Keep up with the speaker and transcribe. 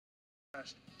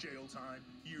Jail time,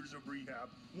 years of rehab,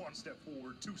 one step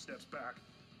forward, two steps back.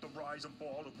 The rise and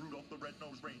fall of Rudolph the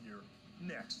Red-Nosed Reindeer.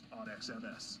 Next on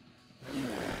XMS. Let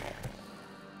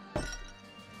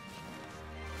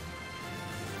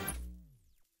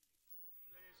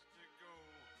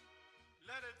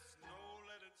it snow,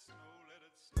 let it snow, let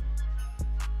it snow.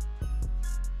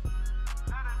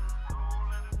 Let it snow,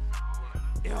 let it snow, let it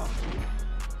snow. Yeah.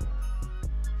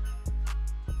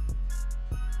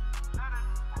 Let it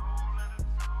snow, let it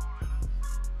snow, let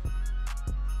it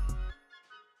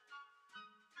snow.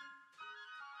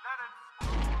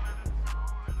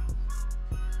 Let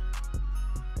it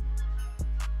snow, let it snow, let it snow. Let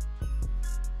it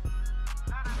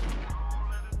snow,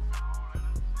 let it snow, let it snow.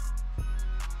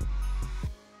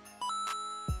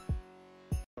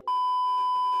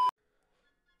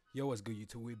 Yo, what's good,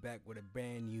 YouTube? We're back with a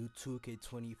brand new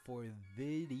 2K24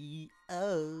 video.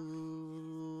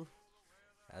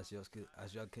 As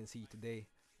y'all can see today,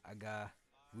 I got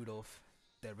Rudolph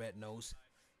the Red-Nosed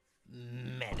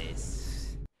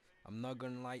Menace. I'm not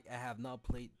gonna lie, I have not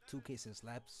played 2K since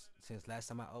last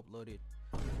time I uploaded,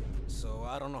 so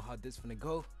I don't know how this finna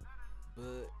go.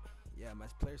 But yeah, my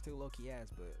player's still low-key ass,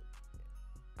 but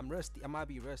I'm rusty. I might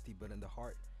be rusty, but in the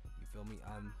heart, you feel me?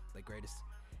 I'm the greatest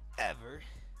ever.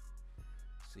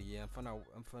 So yeah, we're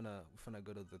finna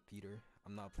go to the theater.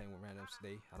 I'm not playing with randoms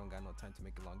today. I don't got no time to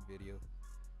make a long video,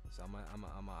 so I'm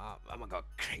gonna go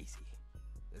crazy.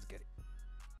 Let's get it.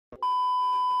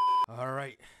 All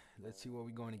right, let's see what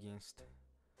we're going against.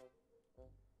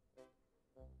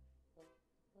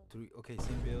 Okay,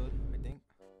 same build, I think.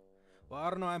 Well, I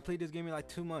don't know. I haven't played this game in like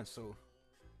 2 months, so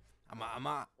I'm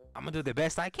gonna do the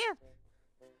best I can.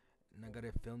 And I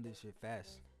gotta film this shit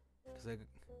fast, cause I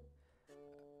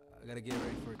gotta get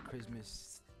ready for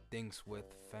Christmas things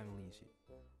with family and shit.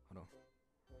 Hold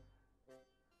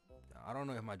on. I don't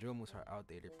know if my drill moves are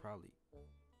outdated. Probably.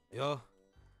 Yo.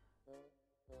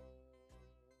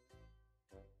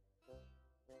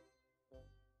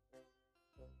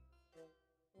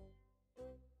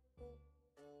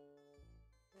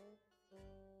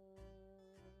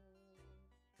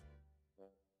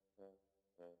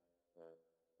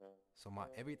 So my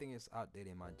everything is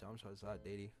outdated. My jump shot is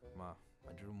outdated. My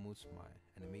drill moves, my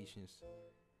animations.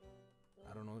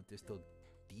 I don't know if they're still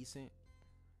decent.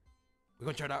 We're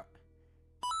gonna try it out.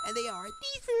 And they are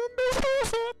decent,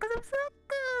 cause I'm so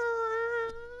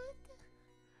good.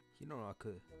 You know I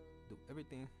could do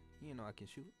everything. You know I can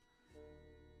shoot.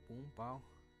 Boom, bow.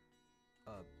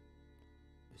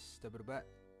 Step it back.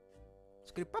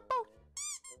 Skip pop.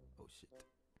 Oh shit.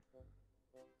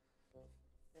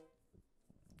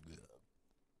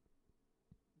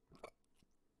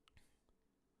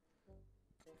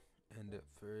 And the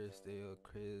first day of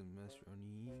Christmas,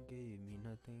 Ronnie gave me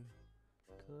nothing,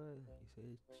 cause he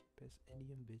said cheapest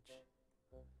Indian bitch.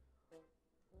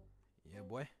 Yeah,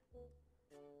 boy.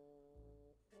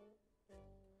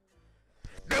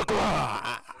 Big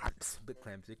clamps, big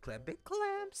clamps, big clamps, big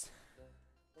clamps.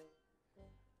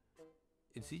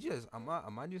 Is he just? Am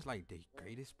I just like the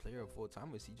greatest player of all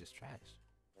time, or is he just trash?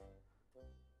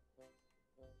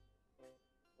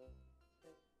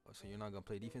 Oh, so you're not gonna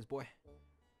play defense, boy?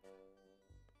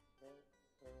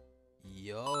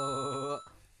 Yo.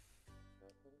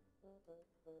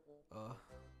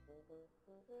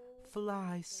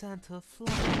 Fly, Santa, fly.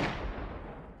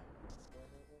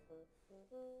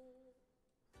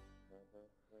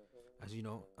 As you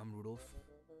know, I'm Rudolph,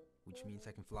 which means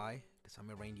I can fly, because I'm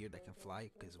a reindeer that can fly,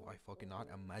 because why fucking not?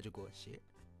 I'm magical as shit,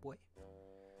 boy.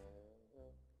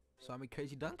 So I'm a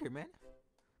crazy dunker, man.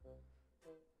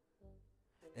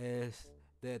 It's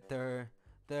the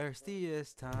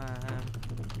thirstiest time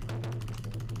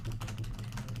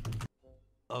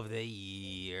of the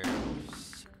year.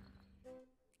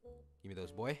 Give me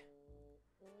those, boy.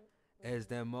 It's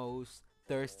the most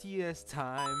thirstiest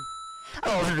time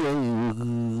of the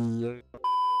year.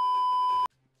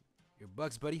 Your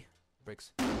bugs, buddy.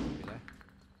 Bricks. Give me that.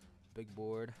 Big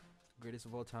board. Greatest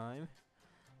of all time.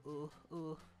 Ooh,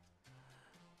 ooh.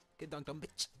 Get dunked on,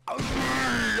 bitch.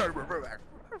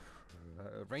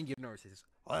 Reindeer noises.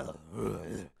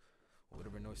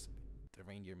 Whatever noise the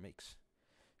reindeer makes.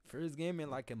 First game in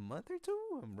like a month or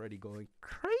two. I'm already going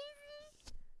crazy.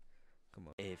 Come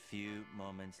on. A few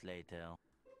moments later.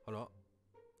 Hold on.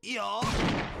 Yo.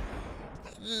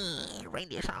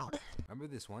 Reindeer sound. Remember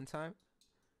this one time?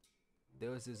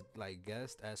 There was this like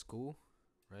guest at school,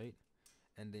 right?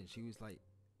 And then she was like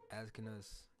asking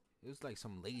us. It was like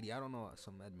some lady, I don't know,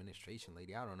 some administration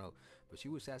lady, I don't know, but she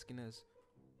was asking us.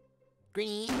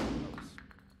 Green.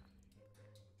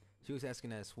 She was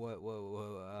asking us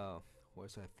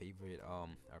what's our favorite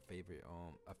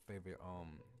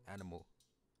animal,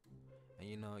 And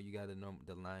you know, you got the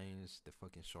lions, the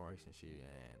fucking sharks and shit.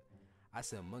 And I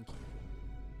said monkey.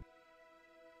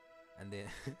 And then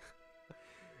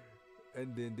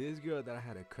and then this girl that I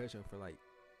had a crush on for like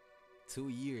 2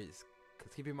 years.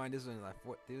 Cause keep in mind this was in like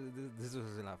this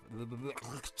was in like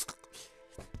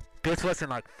this was in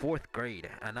like 4th grade,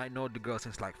 and I know the girl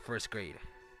since like 1st grade.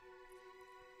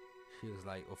 She was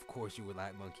like, "Of course you would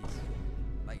like monkeys."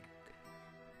 Like,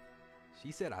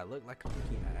 she said I look like a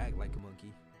monkey, I act like a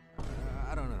monkey.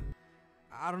 I don't know.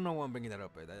 I don't know why I'm bringing that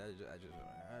up, but I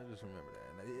just remember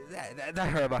that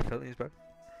hurt my feelings, bro.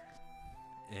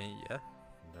 And yeah,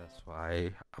 that's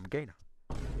why I'm gay now.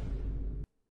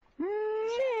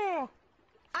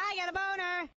 I got a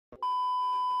boner.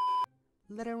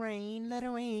 Let it rain, let it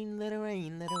rain, let it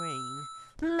rain, let it rain.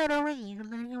 Let it rain,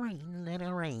 let it rain, let it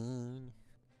rain.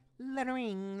 Let it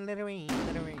rain, let it rain,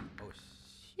 let it rain. Oh shit.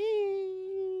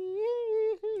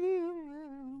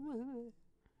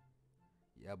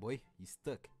 Yeah, boy, you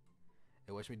stuck.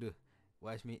 Hey, watch me do.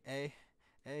 Watch me, hey,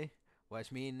 watch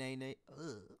me, nay.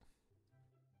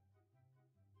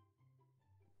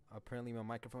 Apparently my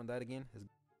microphone died again.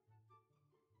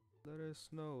 Let us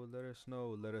know, let us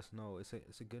know, let us know. Is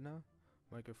it good now?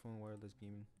 Microphone wireless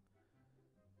gaming.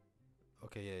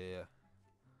 Okay, yeah.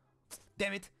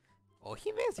 Damn it! Oh,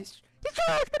 he missed. He's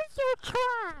trash, but it's so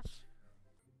trash.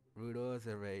 Rudolph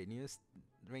the red-nosed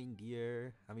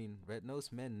reindeer. I mean,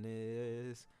 red-nosed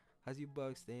menace. Has you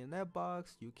bugs stay in that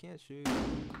box? You can't shoot.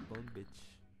 Bone bitch.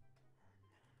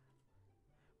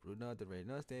 Rudolph the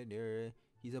red-nosed reindeer.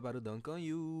 He's about to dunk on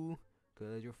you.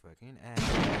 Cause you're fucking ass.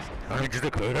 I'm just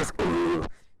the greatest.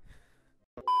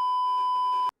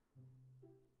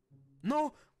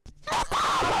 No!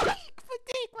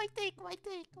 My take.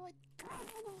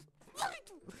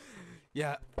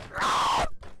 Yeah.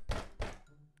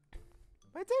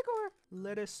 My take over.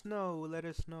 Let us know.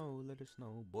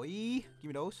 Boy, give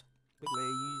me those. Big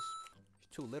legs.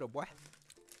 You're too little, boy.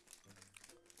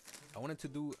 I wanted to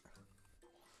do.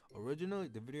 Originally,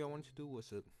 the video I wanted to do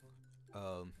was a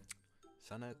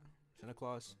Santa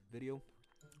Claus video.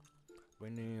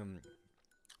 When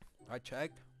I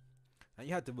checked, and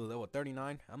you had to be level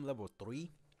 39. I'm level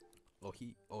 3. Oh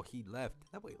he left.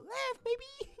 That boy left,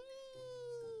 baby.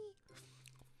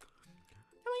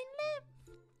 That boy left.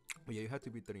 But yeah, you have to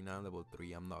be 39 level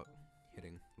 3. I'm not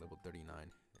hitting level 39 in a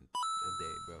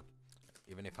day, bro.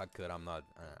 Even if I could, I'm not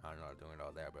doing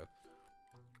all that, bro.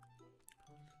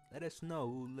 Let us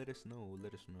know. Get a burger.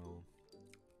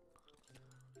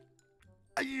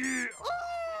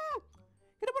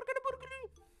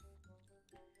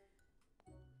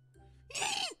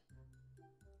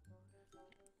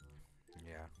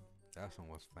 Yeah, that one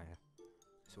was fire.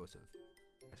 So it's a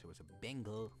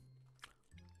Bengal.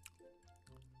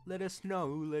 Let us know.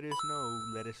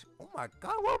 Oh my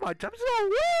god, why my jumps so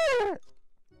weird?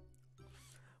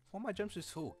 Why my jumps are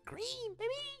so green,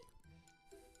 baby?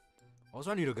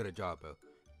 Also, I need to get a job, bro.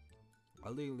 I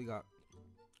literally got.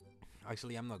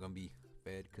 Actually, I'm not gonna be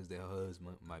fed because their hubs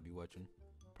might be watching.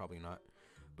 Probably not.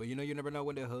 But you know, you never know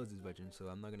when their hubs is watching. So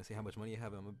I'm not gonna say how much money I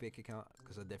have in my bank account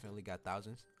because I definitely got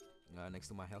thousands next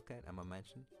to my Hellcat at my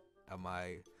mansion, at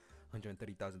my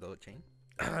 $130,000 chain.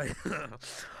 But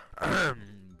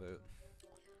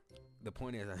the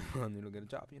point is, I need to get a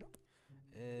job. You know,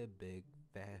 a big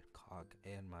fat cock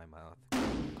in my mouth.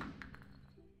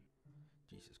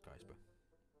 Jesus Christ, bro.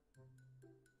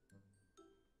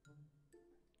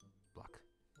 Block.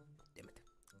 Damn it.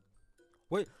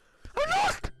 Wait. I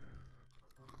lost!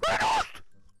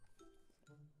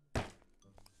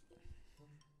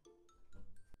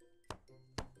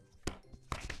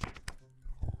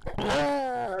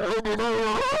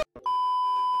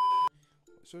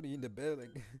 Shorty in the bed,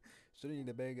 like, shorty in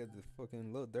the bed got the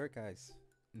fucking little dark eyes.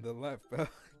 The left, bro.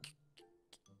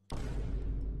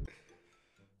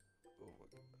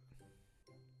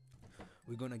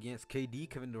 We're going against KD,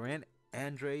 Kevin Durant,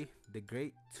 Andre the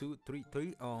Great,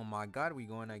 2-3-3. Oh my god, we're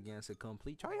going against a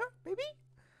complete tryhard, baby.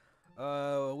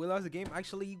 We lost the game.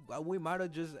 Actually, we might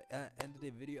have just ended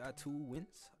the video at 2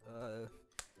 wins.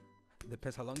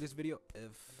 Depends how long this video.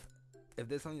 If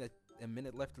there's only like a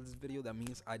minute left of this video, that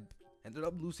means I ended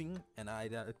up losing and I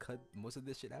cut most of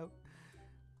this shit out.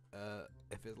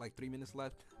 If it's like 3 minutes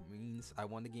left, means I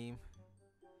won the game.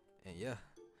 And yeah,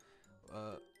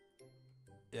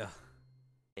 yeah.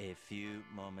 A few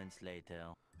moments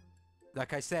later.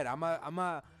 Like I said, I'm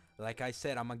gonna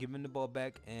give him the ball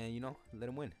back and, you know, let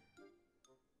him win.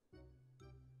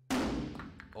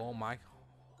 Oh my.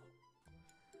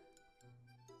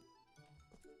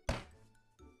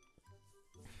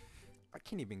 I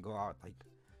can't even go out like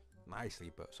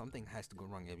nicely, but something has to go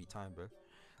wrong every time, bro.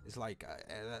 it's like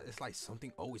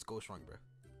something always goes wrong, bro.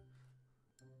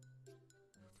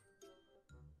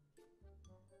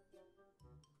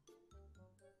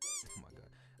 Oh my god,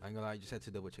 I ain't gonna lie, I just had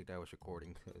to double check that I was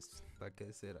recording, because like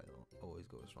I said, I don't always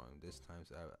goes wrong. This time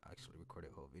so I actually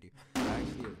recorded a whole video. I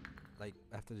actually, like,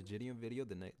 after the Gideon video,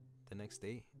 the next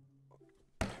day.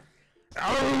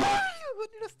 I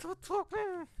need to stop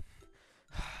talking.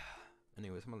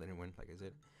 Anyways, I'm gonna let it win. Like I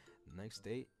said, the next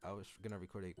day I was gonna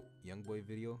record a young boy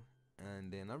video,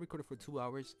 and then I recorded for 2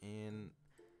 hours, and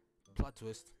plot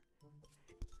twist,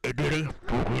 it didn't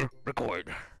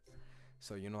record.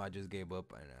 So you know, I just gave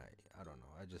up, and I don't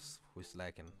know, I just was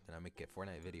slacking. And I make a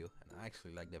Fortnite video, and I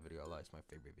actually like that video a lot. It's my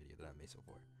favorite video that I made so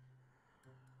far.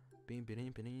 Beam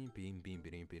beam beam beam beam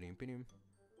beam beam beam.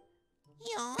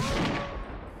 Yo.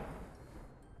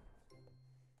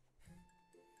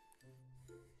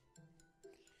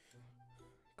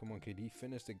 Come on, KD,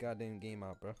 finish the goddamn game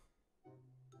out, bro.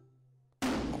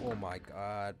 Oh my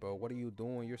god, bro, what are you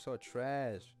doing? You're so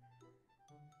trash.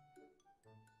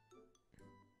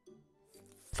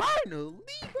 Finally,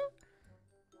 bro.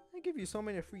 I give you so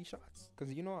many free shots,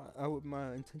 cause you know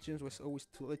my intentions was always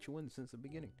to let you win since the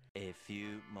beginning. A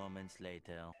few moments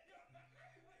later.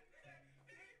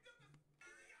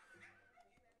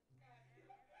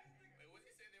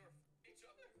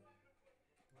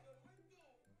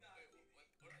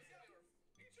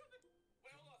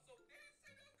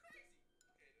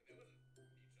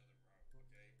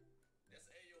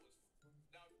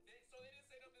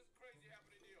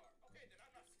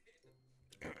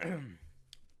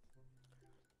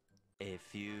 A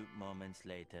few moments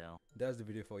later. That's the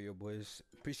video for you boys.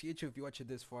 Appreciate you if you watch it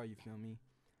this far, you feel me.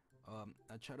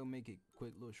 I try to make a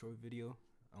quick little short video.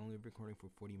 I'm only recording for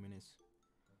 40 minutes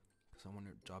because I want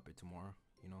to drop it tomorrow,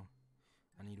 you know.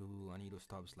 I need to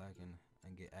stop slacking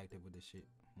and get active with this shit.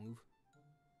 Move.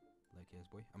 Like, yes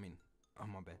boy. I mean, oh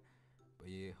my bad. But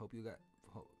yeah, hope you got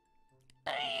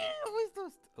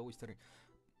always stuttering.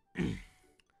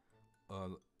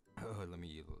 Let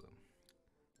me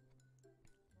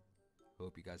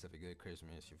hope you guys have a good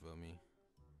Christmas, you feel me?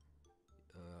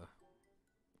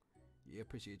 Yeah,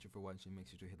 appreciate you for watching. Make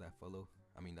sure to hit that follow.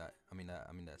 I mean that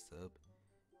sub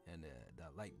and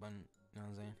that like button, you know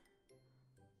what I'm saying?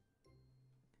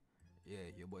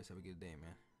 Yeah, your boys have a good day,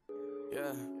 man.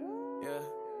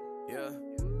 Yeah.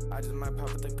 I just might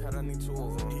pop with the cut, I need 2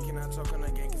 of them. He cannot talk on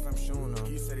the game cause I'm shooting him.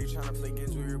 He said he tryna play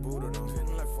games, we rebooted him.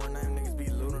 Hitting like Fortnite, niggas be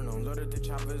looting him. Loaded the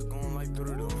choppers, going like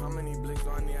through them. How many blicks do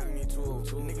I need? I need 2 of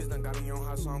them. Niggas done got me on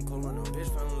hot, so I'm cooling them. Bitch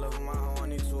fell in love with my hoe, I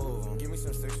need 2 of them. Give me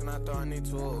some sticks when I thought I need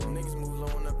 2 of them. Niggas move low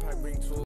on the pack, bring 2 of them.